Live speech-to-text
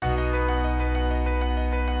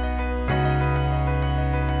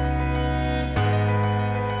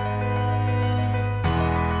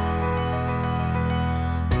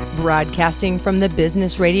Broadcasting from the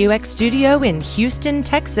Business Radio X studio in Houston,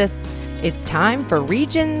 Texas, it's time for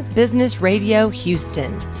Regions Business Radio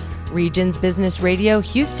Houston. Regions Business Radio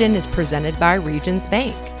Houston is presented by Regions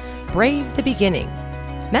Bank. Brave the beginning.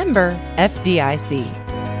 Member FDIC.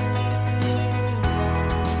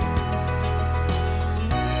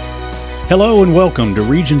 Hello and welcome to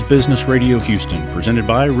Regions Business Radio Houston, presented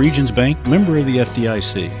by Regions Bank, member of the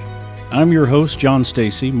FDIC. I'm your host, John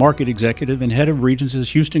Stacy, Market Executive and Head of Regions'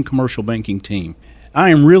 Houston Commercial Banking Team. I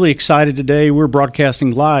am really excited today. We're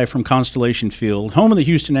broadcasting live from Constellation Field, home of the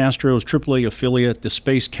Houston Astros AAA affiliate, the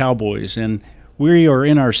Space Cowboys, and we are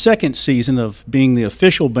in our second season of being the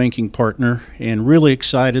official banking partner and really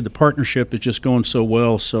excited. The partnership is just going so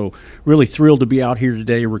well, so really thrilled to be out here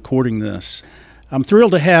today recording this. I'm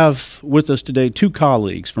thrilled to have with us today two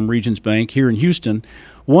colleagues from Regions Bank here in Houston.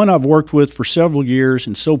 One I've worked with for several years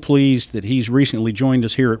and so pleased that he's recently joined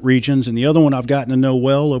us here at Regions, and the other one I've gotten to know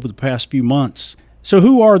well over the past few months. So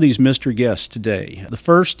who are these mystery guests today? The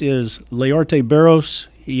first is Learte Barros.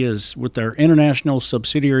 He is with our International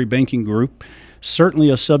Subsidiary Banking Group,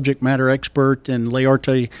 certainly a subject matter expert, and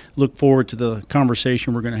Learte, look forward to the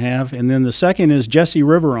conversation we're going to have. And then the second is Jesse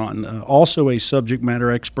Riveron, also a subject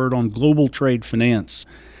matter expert on global trade finance.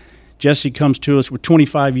 Jesse comes to us with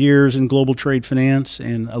 25 years in global trade finance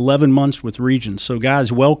and 11 months with Regions. So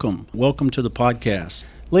guys, welcome. Welcome to the podcast.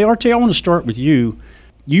 Learte, I want to start with you.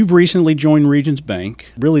 You've recently joined Regions Bank,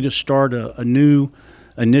 really to start a new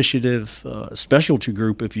initiative, specialty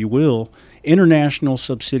group, if you will, International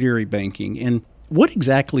Subsidiary Banking. And what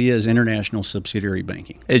exactly is International Subsidiary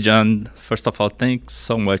Banking? Hey, John. First of all, thanks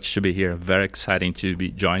so much to be here. Very exciting to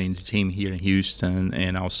be joining the team here in Houston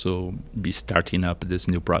and also be starting up this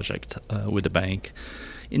new project with the bank.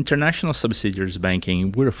 International Subsidiaries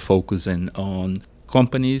Banking, we're focusing on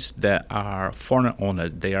companies that are foreign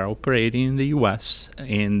owned. They are operating in the U.S.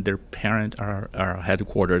 and their parent are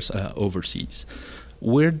headquarters overseas.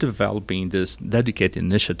 We're developing this dedicated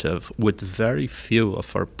initiative with very few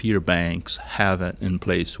of our peer banks have it in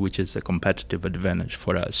place, which is a competitive advantage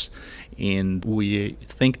for us. And we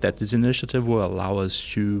think that this initiative will allow us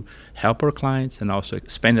to help our clients and also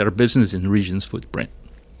expand our business in Regions footprint.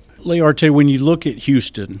 Learte, when you look at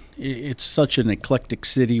Houston, it's such an eclectic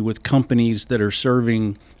city with companies that are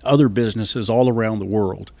serving other businesses all around the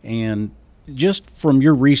world. And just from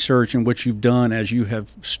your research and what you've done as you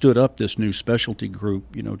have stood up this new specialty group,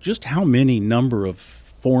 just how many number of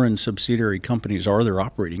foreign subsidiary companies are there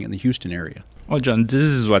operating in the Houston area? Well, John, this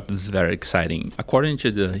is what is very exciting. According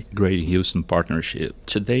to the Greater Houston Partnership,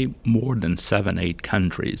 today more than 7-8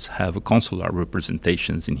 countries have consular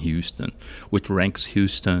representations in Houston, which ranks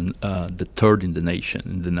Houston the third in the nation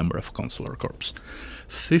in the number of consular corps.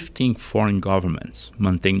 15 foreign governments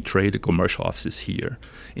maintain trade and commercial offices here,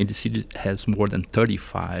 and the city has more than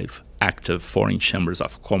 35 active foreign chambers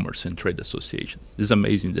of commerce and trade associations. It's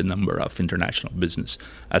amazing the number of international business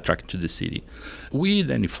attracted to the city. We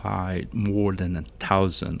identified more than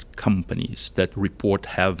 1,000 companies that report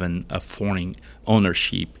having a foreign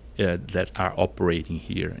ownership that are operating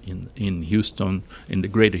here in Houston, in the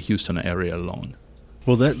greater Houston area alone.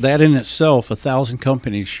 Well, that in itself, 1,000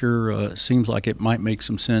 companies, sure seems like it might make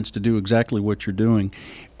some sense to do exactly what you're doing.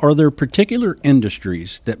 Are there particular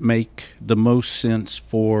industries that make the most sense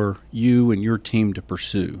for you and your team to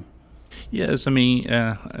pursue? Yes,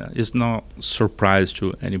 it's no surprise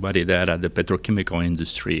to anybody that the petrochemical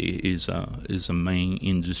industry is a main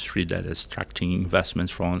industry that is attracting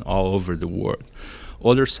investments from all over the world.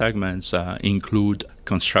 Other segments include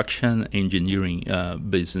construction, engineering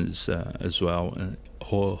business as well,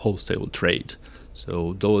 wholesale trade.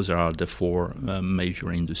 So those are the four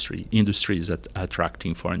major industries that are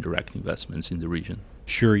attracting foreign direct investments in the region.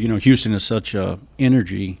 Sure. Houston is such a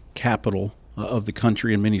energy capital of the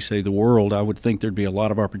country, and many say the world. I would think there'd be a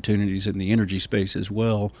lot of opportunities in the energy space as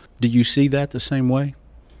well. Do you see that the same way?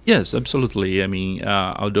 Yes, absolutely.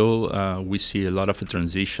 Although we see a lot of a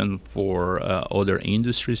transition for other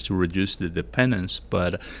industries to reduce the dependence,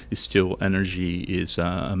 but still energy is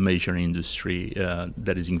a major industry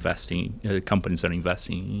that is investing, companies are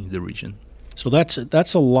investing in the region. So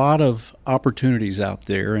that's a lot of opportunities out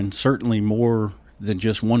there, and certainly more than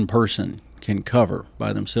just one person can cover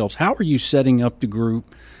by themselves. How are you setting up the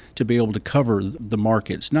group to be able to cover the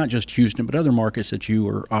markets, not just Houston, but other markets that you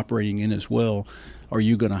are operating in as well? Are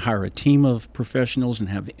you going to hire a team of professionals and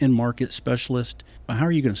have in-market specialists? How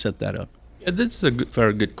are you going to set that up? Yeah, this is a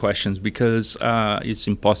very good question because it's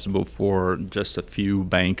impossible for just a few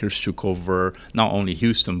bankers to cover not only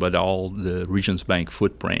Houston but all the Regions Bank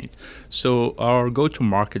footprint. So our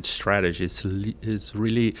go-to-market strategy is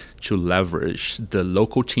really to leverage the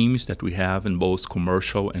local teams that we have in both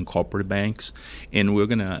commercial and corporate banks, and we're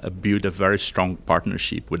going to build a very strong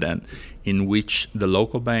partnership with them in which the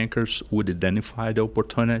local bankers would identify the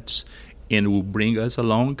opportunities and will bring us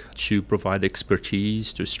along to provide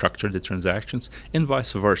expertise to structure the transactions, and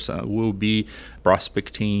vice versa. We'll be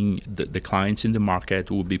prospecting the clients in the market,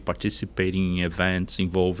 we'll be participating in events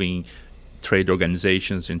involving trade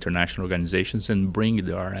organizations, international organizations, and bring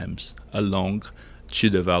the RMs along to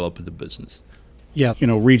develop the business. Yeah,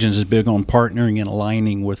 Regions is big on partnering and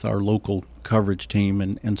aligning with our local coverage team,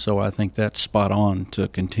 and so I think that's spot on to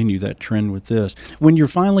continue that trend with this. When you're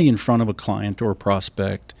finally in front of a client or a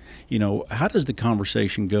prospect, how does the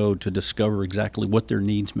conversation go to discover exactly what their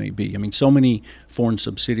needs may be? I mean, so many foreign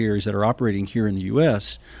subsidiaries that are operating here in the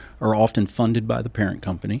U.S. are often funded by the parent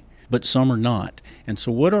company, but some are not. And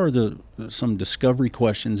so what are some discovery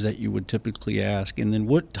questions that you would typically ask, and then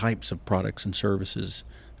what types of products and services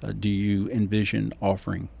do you envision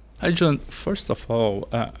offering? Hi, John. First of all,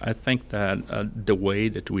 I think that the way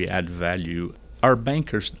that we add value, our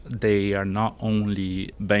bankers, they are not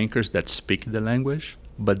only bankers that speak the language,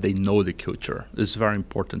 but they know the culture. It's very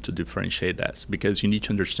important to differentiate that because you need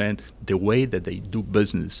to understand the way that they do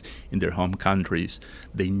business in their home countries.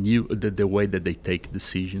 They knew the way that they take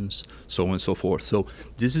decisions, so on and so forth. So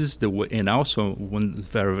this is the way, and also one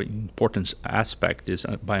very important aspect is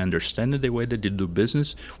by understanding the way that they do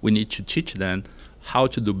business, we need to teach them how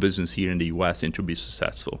to do business here in the U.S. and to be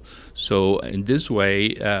successful. So in this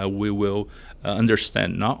way, we will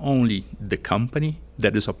understand not only the company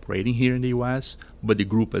that is operating here in the U.S., but the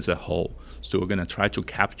group as a whole. So we're going to try to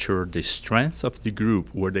capture the strength of the group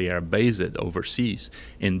where they are based overseas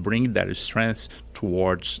and bring that strength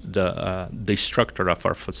towards the structure of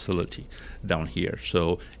our facility down here.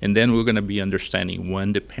 So, and then we're going to be understanding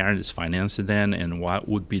when the parent is financing them and what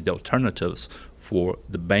would be the alternatives for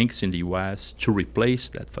the banks in the U.S. to replace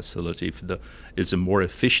that facility if it's more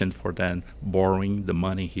efficient for them borrowing the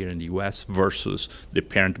money here in the U.S. versus the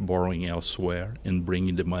parent borrowing elsewhere and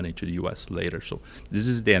bringing the money to the U.S. later. So this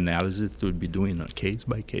is the analysis that we'll be doing on a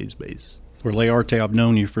case-by-case basis. Well, Learte, I've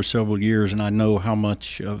known you for several years, and I know how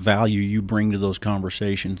much value you bring to those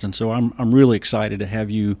conversations. And so I'm really excited to have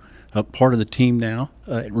you part of the team now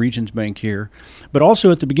at Regions Bank here. But also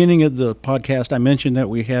at the beginning of the podcast, I mentioned that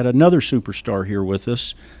we had another superstar here with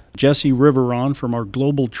us, Jesse Riveron from our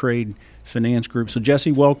Global Trade Finance Group. So,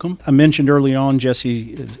 Jesse, welcome. I mentioned early on,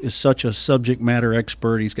 Jesse is such a subject matter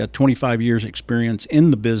expert. He's got 25 years experience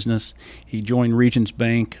in the business. He joined Regions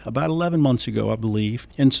Bank about 11 months ago, I believe.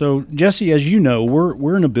 And so, Jesse, as you know,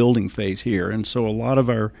 we're in a building phase here. And so a lot of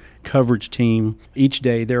our coverage team, each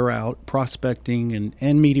day they're out prospecting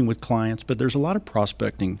and meeting with clients, but there's a lot of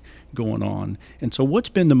prospecting going on. And so what's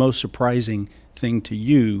been the most surprising thing to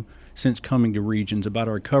you since coming to Regions about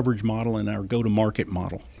our coverage model and our go-to-market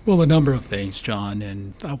model? Well, a number of things, John,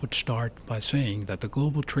 and I would start by saying that the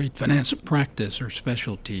global trade finance practice or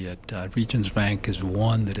specialty at Regions Bank is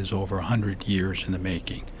one that is over 100 years in the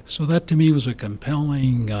making. So that to me was a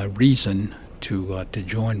compelling reason to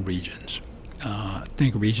join Regions. I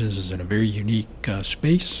think Regions is in a very unique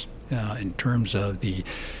space in terms of the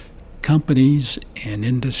companies and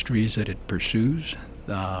industries that it pursues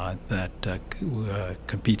that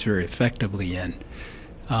competes very effectively in.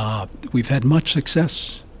 We've had much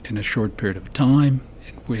success in a short period of time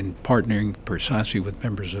in partnering precisely with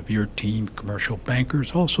members of your team, commercial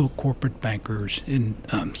bankers, also corporate bankers in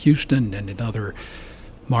Houston and in other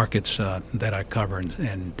markets that I cover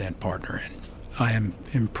and partner in. I am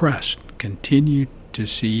impressed, continue to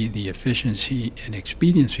see the efficiency and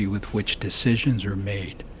expediency with which decisions are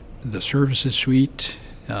made. The services suite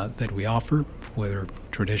that we offer, whether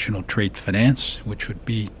traditional trade finance, which would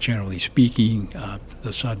be, generally speaking,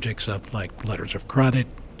 the subjects of like letters of credit,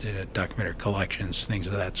 documentary collections, things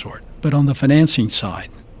of that sort. But on the financing side,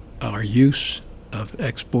 our use of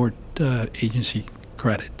export agency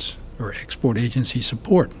credits or export agency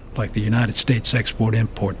support, like the United States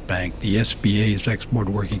Export-Import Bank, the SBA's Export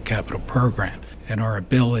Working Capital Program, and our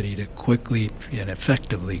ability to quickly and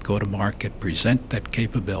effectively go to market, present that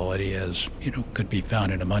capability as, could be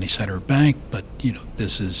found in a money center bank, but,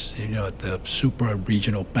 this is, at the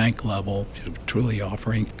supra-regional bank level, truly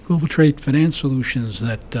offering global trade finance solutions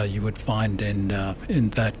that you would find in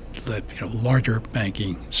that larger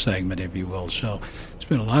banking segment, if you will. So it's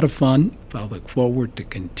been a lot of fun. I look forward to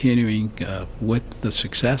continuing with the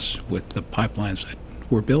success with the pipelines that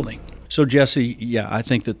we're building. So, Jesse, yeah, I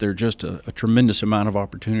think that there are just a tremendous amount of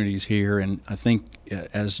opportunities here. And I think,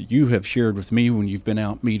 as you have shared with me when you've been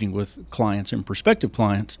out meeting with clients and prospective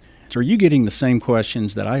clients, so are you getting the same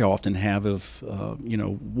questions that I often have of,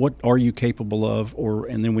 what are you capable of?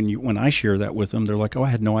 And then when I share that with them, they're like, oh, I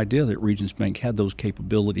had no idea that Regions Bank had those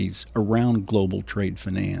capabilities around global trade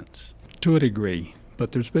finance. To a degree,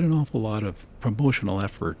 but there's been an awful lot of promotional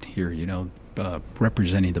effort here,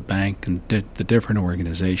 representing the bank and the different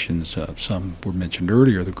organizations. Some were mentioned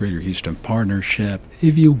earlier, the Greater Houston Partnership,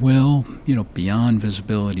 if you will, beyond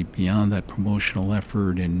visibility, beyond that promotional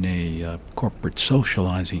effort in a corporate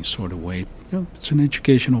socializing sort of way. It's an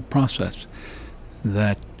educational process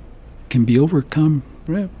that can be overcome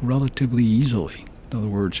relatively easily. In other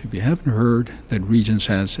words, if you haven't heard that Regions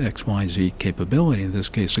has XYZ capability, in this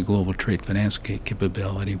case a global trade finance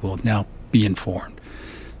capability, will now be informed.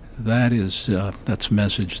 That's a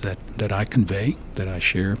message that I convey, that I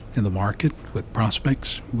share in the market with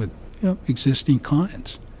prospects, with existing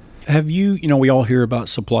clients. Have you, we all hear about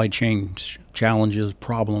supply chain challenges,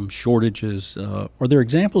 problems, shortages. Are there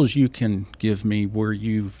examples you can give me where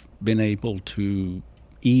you've been able to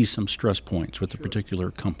ease some stress points with a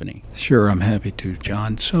particular company? Sure, I'm happy to,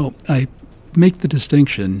 John. So I make the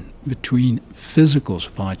distinction between physical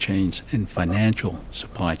supply chains and financial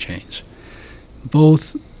supply chains.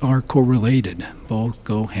 Both are correlated. Both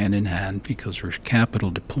go hand in hand because there's capital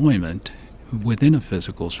deployment within a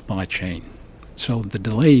physical supply chain. So the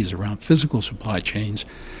delays around physical supply chains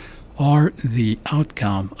are the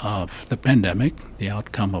outcome of the pandemic, the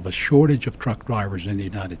outcome of a shortage of truck drivers in the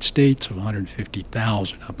United States of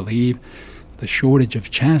 150,000, I believe, the shortage of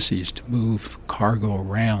chassis to move cargo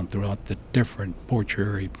around throughout the different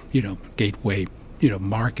portuary, gateway,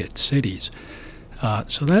 market cities.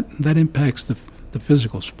 So that impacts the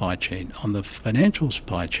physical supply chain. On the financial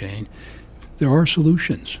supply chain, there are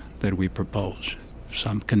solutions that we propose,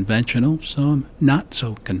 some conventional, some not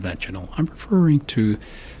so conventional. I'm referring to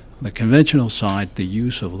the conventional side, the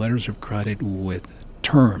use of letters of credit with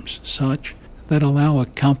terms such that allow a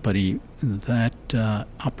company that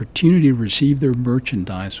opportunity to receive their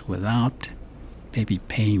merchandise without maybe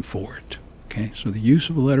paying for it. Okay, so the use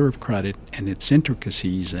of a letter of credit and its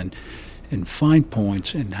intricacies and fine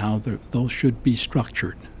points and how those should be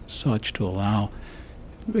structured such to allow,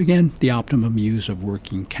 again, the optimum use of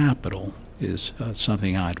working capital is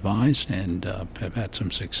something I advise and have had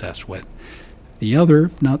some success with. The other,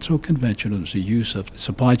 not so conventional, is the use of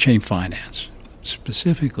supply chain finance,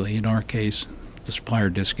 specifically, in our case, the supplier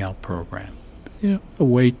discount program. A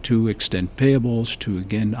way to extend payables to,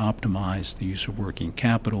 again, optimize the use of working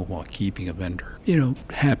capital while keeping a vendor,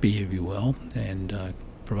 happy, if you will, and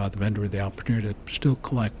provide the vendor with the opportunity to still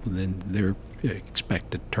collect within their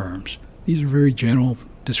expected terms. These are very general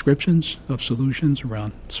descriptions of solutions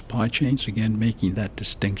around supply chains, again, making that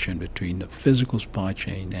distinction between the physical supply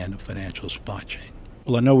chain and the financial supply chain.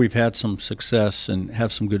 Well, I know we've had some success and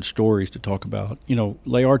have some good stories to talk about.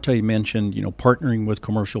 Learte mentioned, partnering with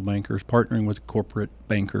commercial bankers, partnering with corporate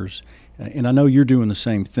bankers, and I know you're doing the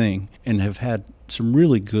same thing and have had some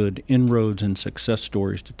really good inroads and success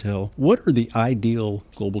stories to tell. What are the ideal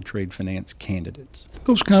global trade finance candidates?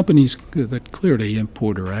 Those companies that clearly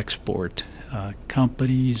import or export,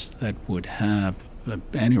 companies that would have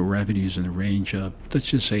annual revenues in the range of, let's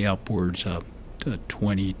just say, upwards of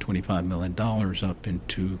 $20-25 million up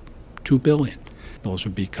into $2 billion. Those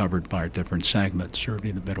would be covered by different segments,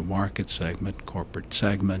 certainly the middle market segment, corporate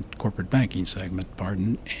banking segment,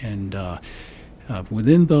 and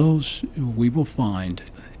within those, we will find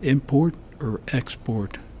import or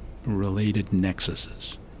export related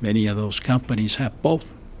nexuses. Many of those companies have both.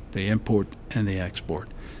 They import and they export.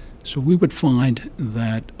 So we would find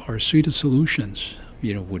that our suite of solutions,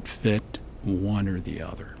 would fit one or the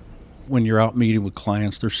other. When you're out meeting with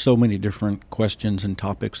clients, there's so many different questions and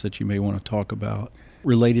topics that you may want to talk about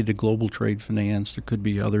related to global trade finance. There could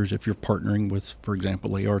be others if you're partnering with, for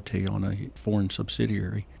example, Learte on a foreign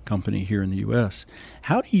subsidiary company here in the U.S.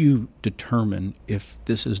 How do you determine if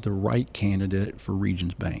this is the right candidate for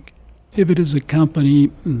Regions Bank? If it is a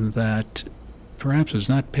company that perhaps has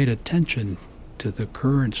not paid attention to the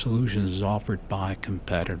current solutions offered by a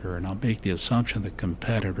competitor, and I'll make the assumption the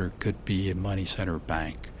competitor could be a money center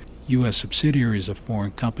bank. U.S. subsidiaries of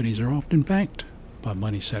foreign companies are often banked by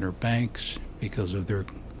money center banks because of their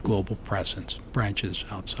global presence, branches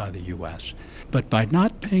outside the U.S. But by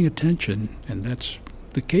not paying attention, and that's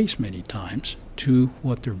the case many times, to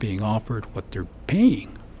what they're being offered, what they're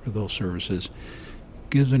paying for those services,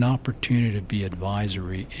 gives an opportunity to be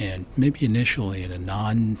advisory and maybe initially in a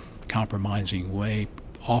non-compromising way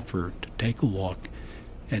offer to take a look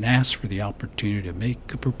and ask for the opportunity to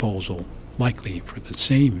make a proposal, likely for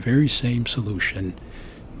the very same solution,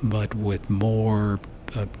 but with more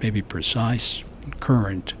maybe precise,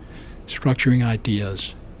 current structuring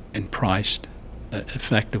ideas and priced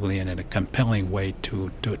effectively and in a compelling way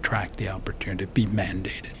to attract the opportunity to be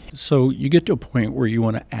mandated. So you get to a point where you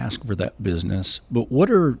want to ask for that business, but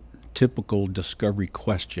what are typical discovery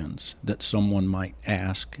questions that someone might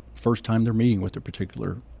ask first time they're meeting with a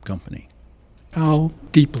particular company? How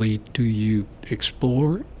deeply do you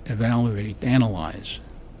explore, evaluate, analyze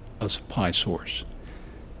a supply source?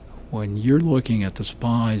 When you're looking at the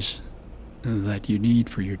supplies that you need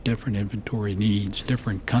for your different inventory needs,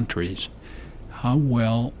 different countries, how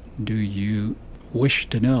well do you wish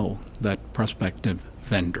to know that prospective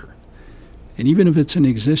vendor? And even if it's an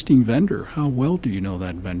existing vendor, how well do you know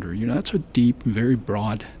that vendor? That's a deep, very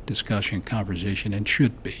broad discussion, conversation, and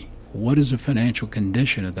should be. What is the financial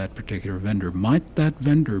condition of that particular vendor? Might that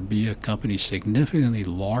vendor be a company significantly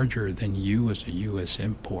larger than you as a U.S.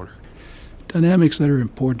 importer? Dynamics that are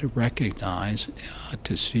important to recognize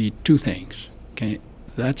to see two things. Okay,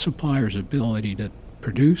 that supplier's ability to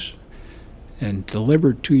produce and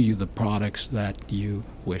deliver to you the products that you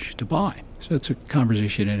wish to buy. So it's a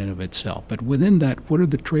conversation in and of itself. But within that, what are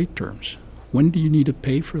the trade terms? When do you need to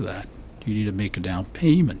pay for that? Do you need to make a down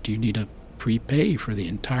payment? Do you need to prepay for the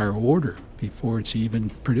entire order before it's even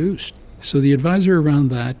produced? So the advisor around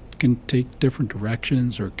that can take different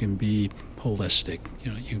directions or can be holistic.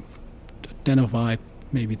 You identify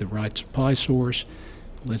maybe the right supply source.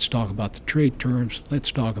 Let's talk about the trade terms.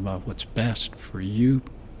 Let's talk about what's best for you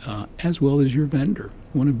as well as your vendor.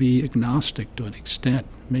 You want to be agnostic to an extent.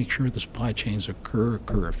 Make sure the supply chains occur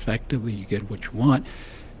effectively. You get what you want.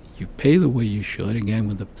 You pay the way you should, again,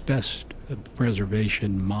 with the best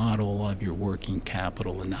preservation model of your working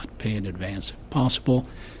capital and not pay in advance if possible,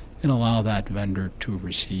 and allow that vendor to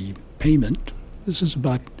receive payment. This is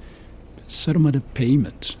about settlement of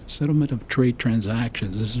payments, settlement of trade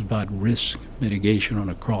transactions. This is about risk mitigation on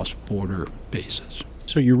a cross-border basis.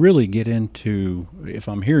 So you really get into, if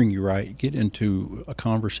I'm hearing you right, get into a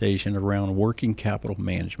conversation around working capital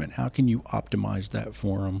management. How can you optimize that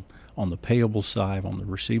for them on the payable side, on the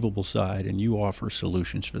receivable side, and you offer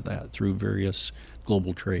solutions for that through various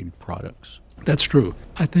global trade products? That's true.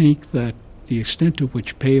 I think that the extent to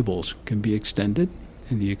which payables can be extended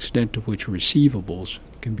and the extent to which receivables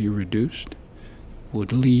can be reduced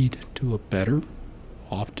would lead to a better,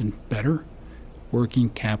 often better, working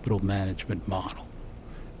capital management model.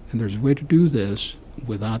 And there's a way to do this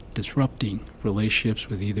without disrupting relationships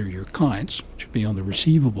with either your clients, which would be on the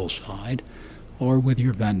receivable side, or with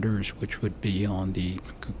your vendors, which would be on the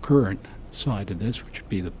concurrent side of this, which would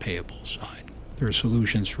be the payable side. There are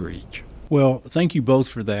solutions for each. Well, thank you both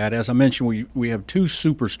for that. As I mentioned, we have two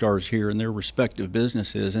superstars here in their respective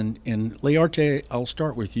businesses. And Learte, I'll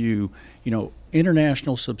start with you.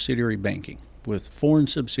 International subsidiary banking with foreign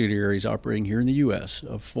subsidiaries operating here in the U.S.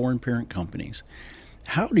 of foreign parent companies.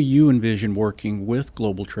 How do you envision working with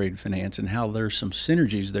Global Trade Finance and how there's some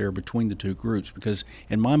synergies there between the two groups? Because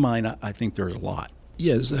in my mind, I think there's a lot.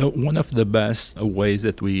 Yes, one of the best ways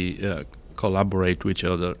that we collaborate with each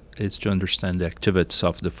other is to understand the activities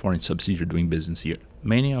of the foreign subsidiary doing business here.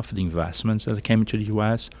 Many of the investments that came into the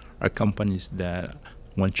U.S. are companies that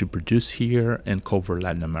want to produce here and cover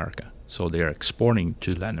Latin America. So they are exporting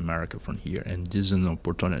to Latin America from here, and this is an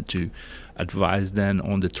opportunity to advise them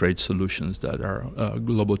on the trade solutions that our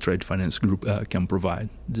Global Trade Finance Group can provide.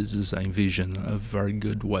 This is, I envision, a very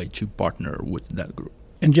good way to partner with that group.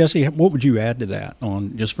 And Jesse, what would you add to that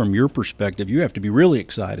on just from your perspective? You have to be really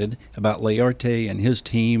excited about Learte and his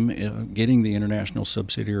team getting the International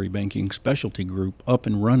Subsidiary Banking Specialty Group up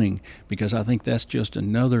and running, because I think that's just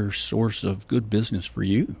another source of good business for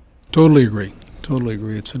you. Totally agree.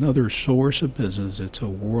 It's another source of business. It's a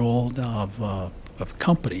world of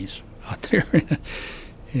companies out there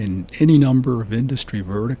in any number of industry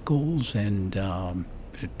verticals and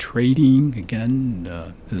trading.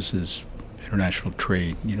 Again, this is international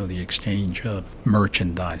trade, the exchange of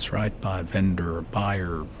merchandise, right, by vendor or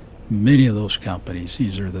buyer. Many of those companies,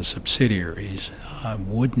 these are the subsidiaries,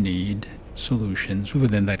 would need solutions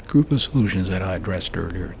within that group of solutions that I addressed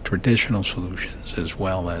earlier, traditional solutions as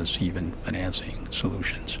well as even financing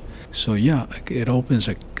solutions. So yeah, it opens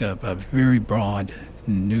a very broad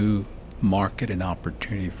new market and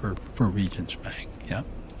opportunity for Regions Bank. Yeah.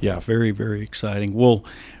 Yeah, very, very exciting. Well,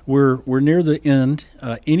 we're near the end.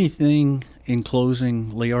 Anything in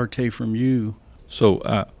closing, Learte, from you? So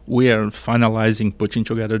we are finalizing, putting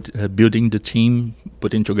together, building the team,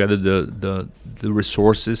 putting together the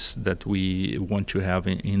resources that we want to have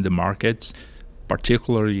in the markets,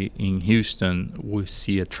 particularly in Houston, we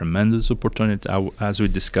see a tremendous opportunity, as we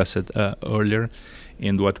discussed it earlier.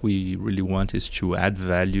 And what we really want is to add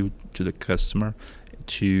value to the customer,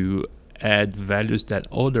 to add values that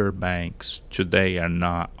other banks today are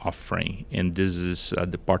not offering. And this is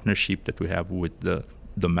the partnership that we have with the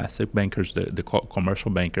domestic bankers, the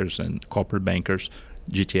commercial bankers and corporate bankers,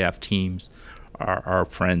 GTF teams, our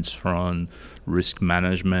friends from risk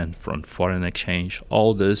management, from foreign exchange.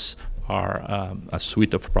 All this are a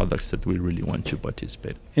suite of products that we really want to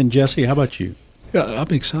participate. And Jesse, how about you? Yeah,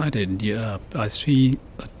 I'm excited. Yeah, I see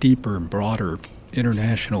a deeper and broader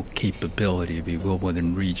international capability, if you will,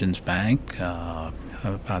 within Regions Bank.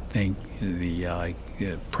 I think the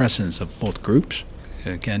presence of both groups,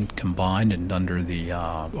 again, combined and under the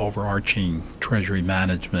overarching treasury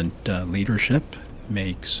management leadership,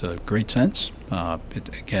 makes great sense.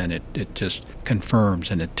 It just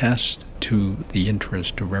confirms and attests to the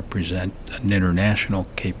interest to represent an international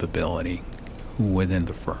capability within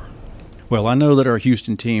the firm. Well, I know that our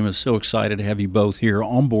Houston team is so excited to have you both here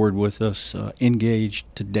on board with us, engaged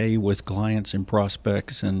today with clients and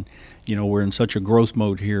prospects. And, we're in such a growth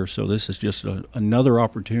mode here. So this is just another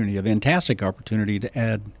opportunity, a fantastic opportunity to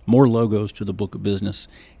add more logos to the book of business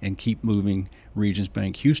and keep moving Regions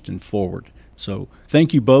Bank Houston forward. So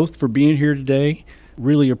thank you both for being here today.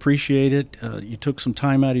 Really appreciate it. You took some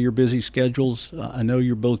time out of your busy schedules. I know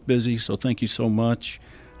you're both busy, so thank you so much.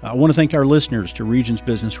 I want to thank our listeners to Regions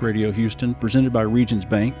Business Radio Houston, presented by Regions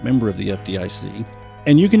Bank, member of the FDIC.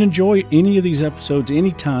 And you can enjoy any of these episodes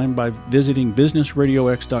anytime by visiting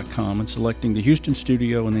businessradiox.com and selecting the Houston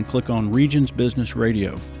studio and then click on Regions Business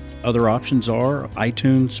Radio. Other options are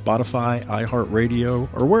iTunes, Spotify, iHeartRadio,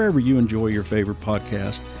 or wherever you enjoy your favorite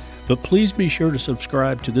podcast. But please be sure to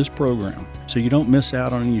subscribe to this program so you don't miss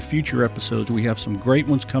out on any future episodes. We have some great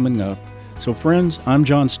ones coming up. So friends, I'm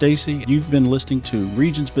John Stacy. You've been listening to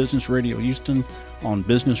Regions Business Radio Houston on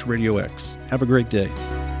Business Radio X. Have a great day.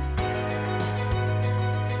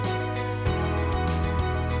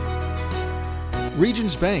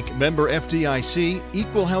 Regions Bank, member FDIC,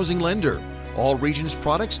 equal housing lender. All Regions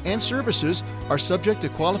products and services are subject to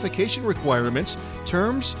qualification requirements,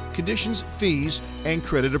 terms, conditions, fees, and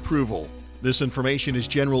credit approval. This information is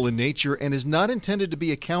general in nature and is not intended to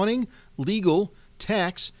be accounting, legal,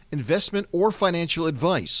 tax, investment, or financial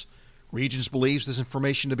advice. Regions believes this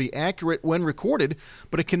information to be accurate when recorded,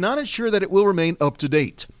 but it cannot ensure that it will remain up to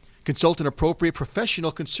date. Consult an appropriate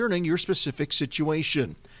professional concerning your specific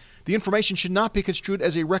situation. The information should not be construed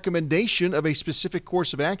as a recommendation of a specific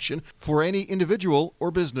course of action for any individual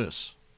or business.